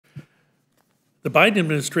The Biden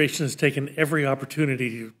administration has taken every opportunity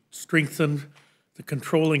to strengthen the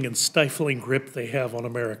controlling and stifling grip they have on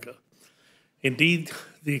America. Indeed,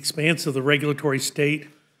 the expanse of the regulatory state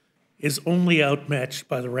is only outmatched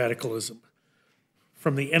by the radicalism.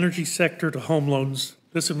 From the energy sector to home loans,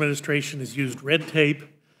 this administration has used red tape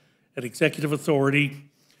and executive authority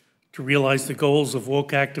to realize the goals of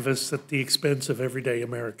woke activists at the expense of everyday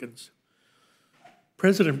Americans.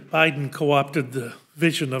 President Biden co-opted the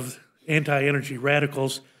vision of anti-energy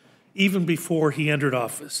radicals even before he entered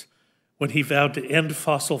office, when he vowed to end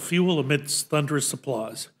fossil fuel amidst thunderous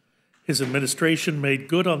applause. His administration made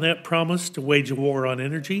good on that promise to wage a war on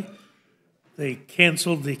energy. They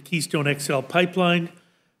canceled the Keystone XL pipeline.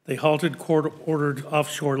 They halted court-ordered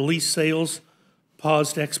offshore lease sales,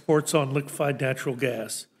 paused exports on liquefied natural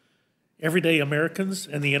gas. Everyday Americans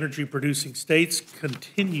and the energy-producing states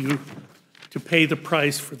continue to pay the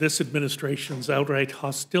price for this administration's outright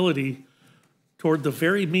hostility toward the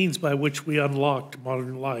very means by which we unlocked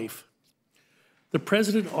modern life. The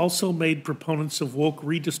president also made proponents of woke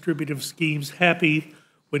redistributive schemes happy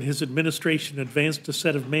when his administration advanced a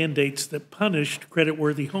set of mandates that punished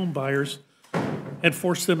creditworthy home buyers and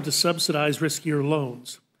forced them to subsidize riskier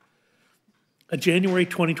loans. A January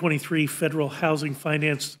 2023 Federal Housing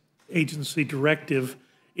Finance Agency directive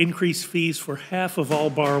increased fees for half of all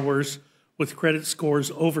borrowers with credit scores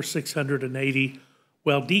over 680,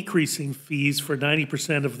 while decreasing fees for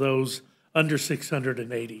 90% of those under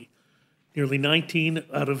 680. Nearly 19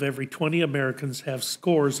 out of every 20 Americans have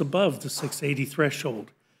scores above the 680 threshold.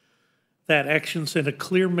 That action sent a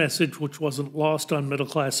clear message which wasn't lost on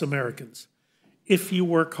middle-class Americans. If you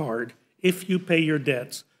work hard, if you pay your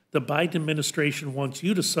debts, the Biden administration wants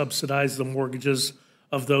you to subsidize the mortgages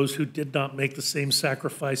of those who did not make the same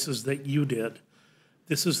sacrifices that you did.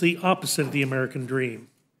 This is the opposite of the American dream.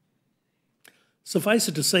 Suffice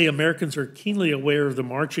it to say, Americans are keenly aware of the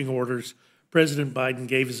marching orders President Biden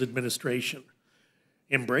gave his administration.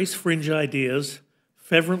 Embrace fringe ideas,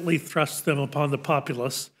 fervently thrust them upon the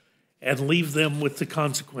populace, and leave them with the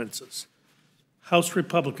consequences. House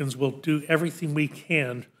Republicans will do everything we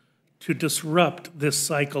can to disrupt this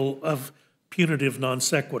cycle of punitive non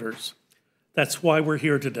sequiturs. That's why we're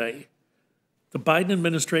here today. The Biden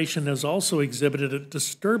administration has also exhibited a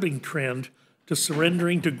disturbing trend to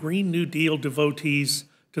surrendering to Green New Deal devotees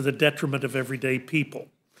to the detriment of everyday people.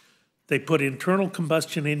 They put internal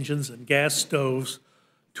combustion engines and gas stoves,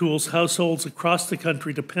 tools households across the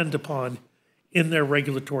country depend upon, in their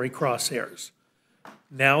regulatory crosshairs.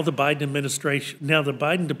 Now the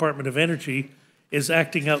Biden Department of Energy is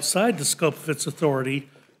acting outside the scope of its authority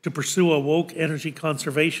to pursue a woke energy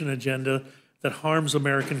conservation agenda that harms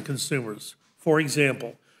American consumers. For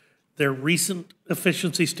example, their recent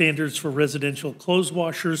efficiency standards for residential clothes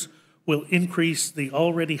washers will increase the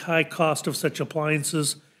already high cost of such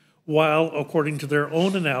appliances while, according to their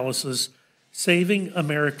own analysis, saving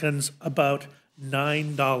Americans about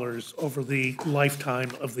 $9 over the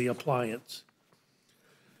lifetime of the appliance.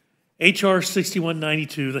 H.R.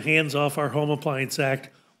 6192, the Hands Off Our Home Appliance Act,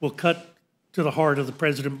 will cut to the heart of the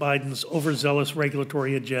President Biden's overzealous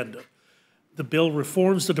regulatory agenda. The bill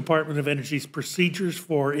reforms the Department of Energy's procedures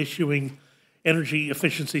for issuing energy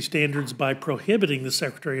efficiency standards by prohibiting the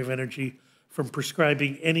Secretary of Energy from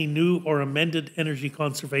prescribing any new or amended energy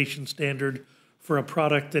conservation standard for a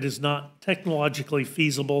product that is not technologically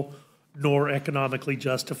feasible nor economically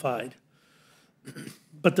justified.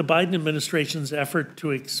 But the Biden administration's effort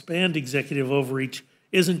to expand executive overreach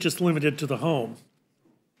isn't just limited to the home.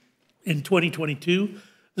 In 2022,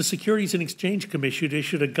 the Securities and Exchange Commission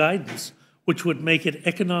issued a guidance which would make it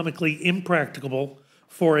economically impracticable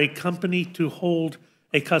for a company to hold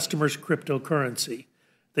a customer's cryptocurrency.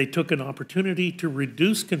 They took an opportunity to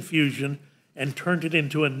reduce confusion and turned it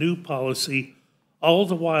into a new policy, all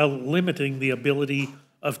the while limiting the ability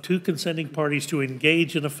of two consenting parties to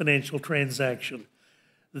engage in a financial transaction.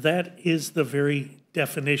 That is the very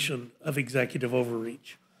definition of executive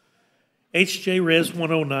overreach. H.J. Res.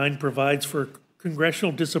 109 provides for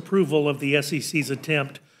congressional disapproval of the SEC's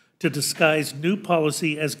attempt to disguise new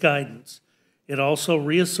policy as guidance. It also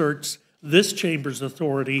reasserts this chamber's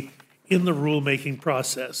authority in the rulemaking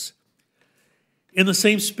process. In the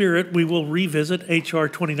same spirit, we will revisit H.R.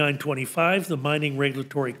 2925, the Mining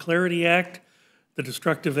Regulatory Clarity Act. The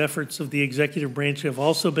destructive efforts of the executive branch have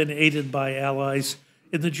also been aided by allies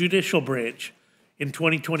in the judicial branch. In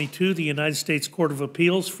 2022, the United States Court of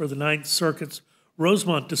Appeals for the Ninth Circuit's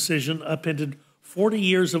Rosemont decision upended 40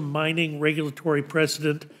 years of mining regulatory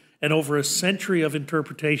precedent and over a century of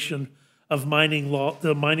interpretation of the mining law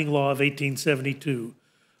of 1872.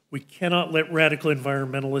 We cannot let radical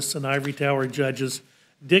environmentalists and ivory tower judges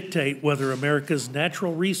dictate whether America's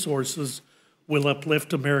natural resources will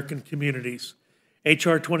uplift American communities.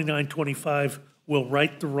 H.R. 2925 will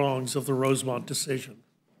right the wrongs of the Rosemont decision.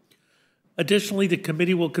 Additionally, the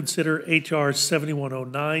committee will consider H.R.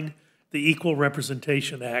 7109, the Equal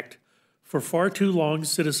Representation Act. For far too long,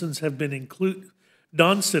 non-citizens have been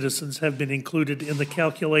included in the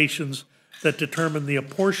calculations that determine the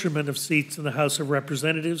apportionment of seats in the House of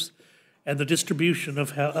Representatives and the distribution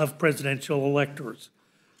of presidential electors.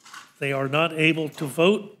 They are not able to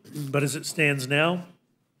vote, but as it stands now,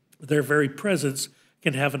 their very presence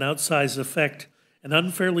can have an outsized effect and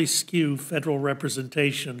unfairly skew federal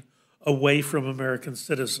representation away from American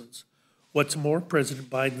citizens. What's more, President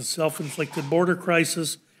Biden's self-inflicted border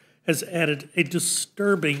crisis has added a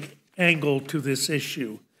disturbing angle to this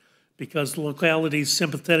issue because localities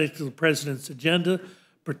sympathetic to the president's agenda,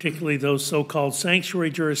 particularly those so-called sanctuary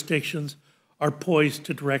jurisdictions, are poised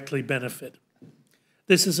to directly benefit.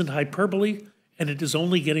 This isn't hyperbole, and it is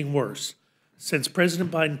only getting worse. Since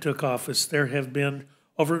President Biden took office, there have been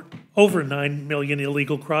over 9 million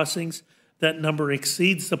illegal crossings. That number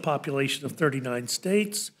exceeds the population of 39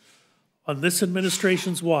 states. On this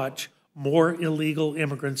administration's watch, more illegal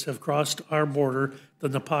immigrants have crossed our border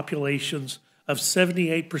than the populations of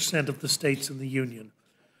 78% of the states in the Union.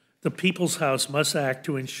 The People's House must act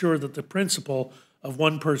to ensure that the principle of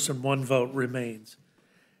one person, one vote remains.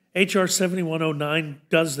 H.R. 7109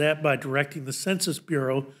 does that by directing the Census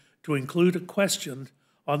Bureau to include a question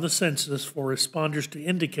on the census for responders to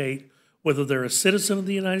indicate whether they're a citizen of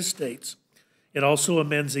the United States. It also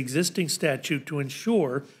amends existing statute to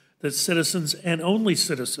ensure that citizens and only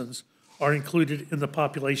citizens are included in the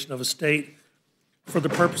population of a state for the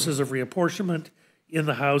purposes of reapportionment in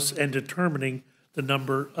the House and determining the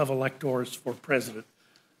number of electors for president.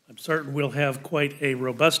 I'm certain we'll have quite a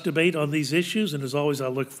robust debate on these issues, and as always, I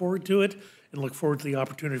look forward to it and look forward to the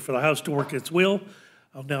opportunity for the House to work its will.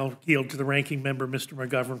 I'll now yield to the ranking member, Mr.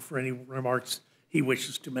 McGovern, for any remarks he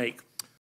wishes to make.